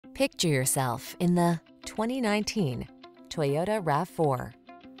Picture yourself in the 2019 Toyota RAV4.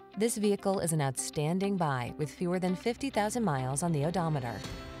 This vehicle is an outstanding buy with fewer than 50,000 miles on the odometer.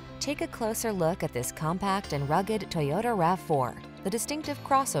 Take a closer look at this compact and rugged Toyota RAV4, the distinctive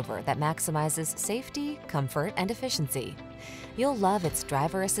crossover that maximizes safety, comfort, and efficiency. You'll love its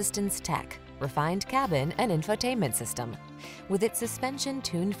driver assistance tech, refined cabin, and infotainment system. With its suspension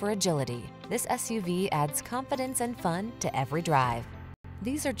tuned for agility, this SUV adds confidence and fun to every drive.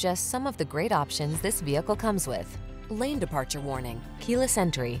 These are just some of the great options this vehicle comes with: lane departure warning, keyless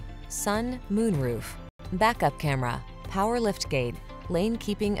entry, sun, moonroof, backup camera, power liftgate, lane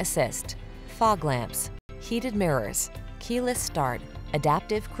keeping assist, fog lamps, heated mirrors, keyless start,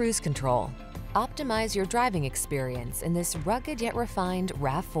 adaptive cruise control. Optimize your driving experience in this rugged yet refined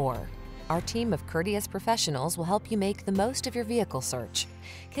RAV4. Our team of courteous professionals will help you make the most of your vehicle search.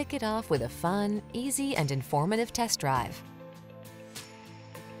 Kick it off with a fun, easy, and informative test drive.